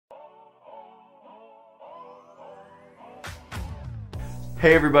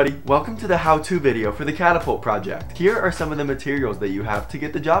Hey everybody, welcome to the how-to video for the Catapult project. Here are some of the materials that you have to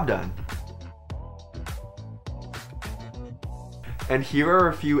get the job done. And here are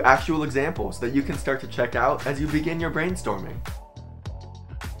a few actual examples that you can start to check out as you begin your brainstorming.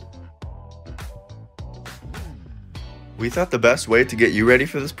 We thought the best way to get you ready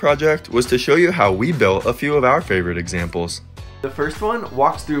for this project was to show you how we built a few of our favorite examples. The first one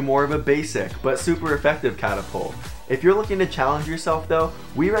walks through more of a basic but super effective catapult. If you're looking to challenge yourself though,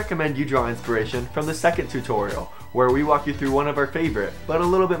 we recommend you draw inspiration from the second tutorial, where we walk you through one of our favorite but a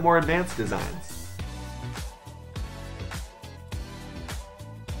little bit more advanced designs.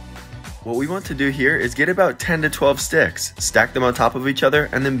 What we want to do here is get about 10 to 12 sticks, stack them on top of each other,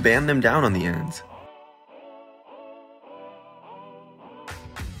 and then band them down on the ends.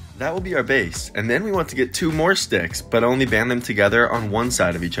 That will be our base, and then we want to get 2 more sticks, but only band them together on one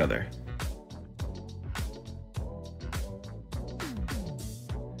side of each other.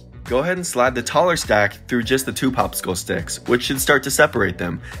 Go ahead and slide the taller stack through just the 2 popsicle sticks, which should start to separate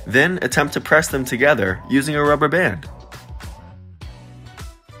them. Then attempt to press them together using a rubber band.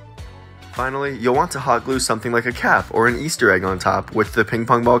 Finally, you'll want to hot glue something like a cap or an Easter egg on top, which the ping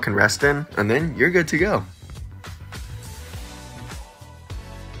pong ball can rest in, and then you're good to go.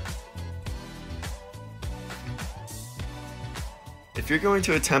 If you're going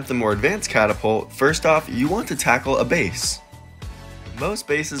to attempt the more advanced catapult, first off, you want to tackle a base. Most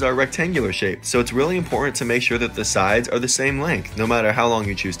bases are rectangular shaped, so it's really important to make sure that the sides are the same length, no matter how long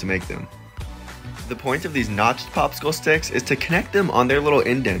you choose to make them. The point of these notched popsicle sticks is to connect them on their little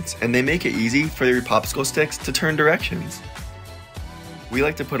indents, and they make it easy for your popsicle sticks to turn directions. We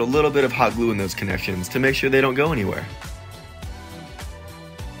like to put a little bit of hot glue in those connections to make sure they don't go anywhere.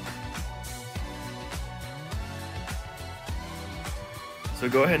 So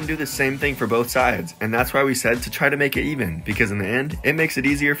go ahead and do the same thing for both sides, and that's why we said to try to make it even, because in the end, it makes it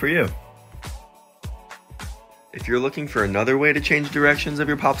easier for you. If you're looking for another way to change directions of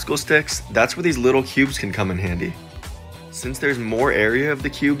your popsicle sticks, that's where these little cubes can come in handy. Since there's more area of the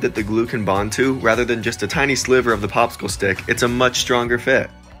cube that the glue can bond to, rather than just a tiny sliver of the popsicle stick, it's a much stronger fit.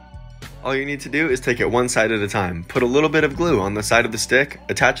 All you need to do is take it one side at a time, put a little bit of glue on the side of the stick,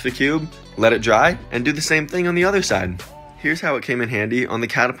 attach the cube, let it dry, and do the same thing on the other side. Here's how it came in handy on the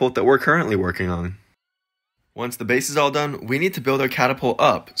catapult that we're currently working on. Once the base is all done, we need to build our catapult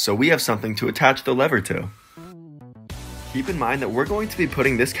up, so we have something to attach the lever to. Keep in mind that we're going to be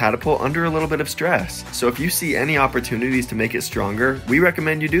putting this catapult under a little bit of stress, so if you see any opportunities to make it stronger, we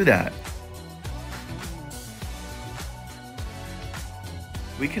recommend you do that.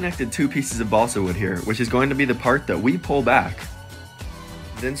 We connected 2 pieces of balsa wood here, which is going to be the part that we pull back.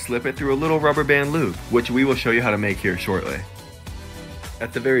 Then slip it through a little rubber band loop, which we will show you how to make here shortly.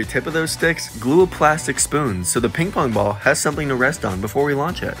 At the very tip of those sticks, glue a plastic spoon so the ping pong ball has something to rest on before we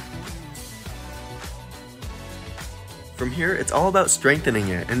launch it. From here, it's all about strengthening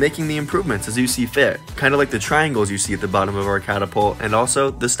it and making the improvements as you see fit, kind of like the triangles you see at the bottom of our catapult, and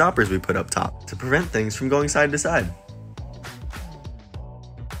also the stoppers we put up top to prevent things from going side to side.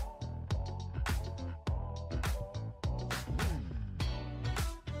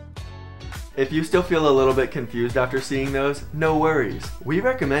 If you still feel a little bit confused after seeing those, no worries. We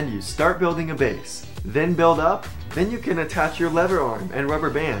recommend you start building a base, then build up, then you can attach your lever arm and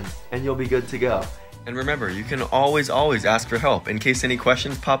rubber band, and you'll be good to go. And remember, you can always ask for help in case any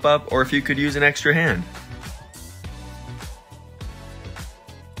questions pop up or if you could use an extra hand.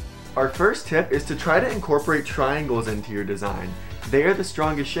 Our first tip is to try to incorporate triangles into your design. They are the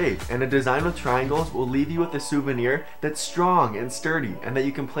strongest shape, and a design with triangles will leave you with a souvenir that's strong and sturdy and that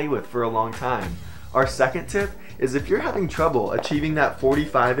you can play with for a long time. Our second tip is if you're having trouble achieving that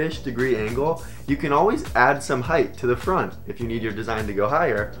 45-ish degree angle, you can always add some height to the front if you need your design to go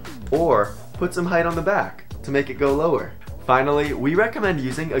higher, or put some height on the back to make it go lower. Finally, we recommend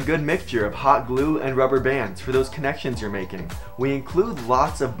using a good mixture of hot glue and rubber bands for those connections you're making. We include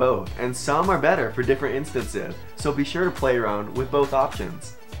lots of both, and some are better for different instances, so be sure to play around with both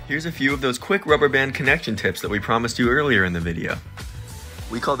options. Here's a few of those quick rubber band connection tips that we promised you earlier in the video.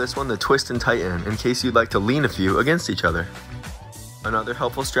 We call this one the twist and tighten, in case you'd like to lean a few against each other. Another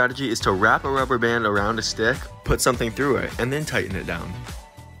helpful strategy is to wrap a rubber band around a stick, put something through it, and then tighten it down.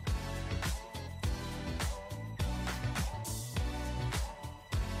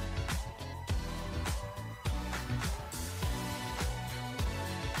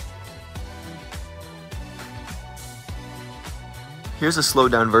 Here's a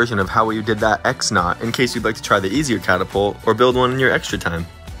slowed down version of how we did that X knot in case you'd like to try the easier catapult or build one in your extra time.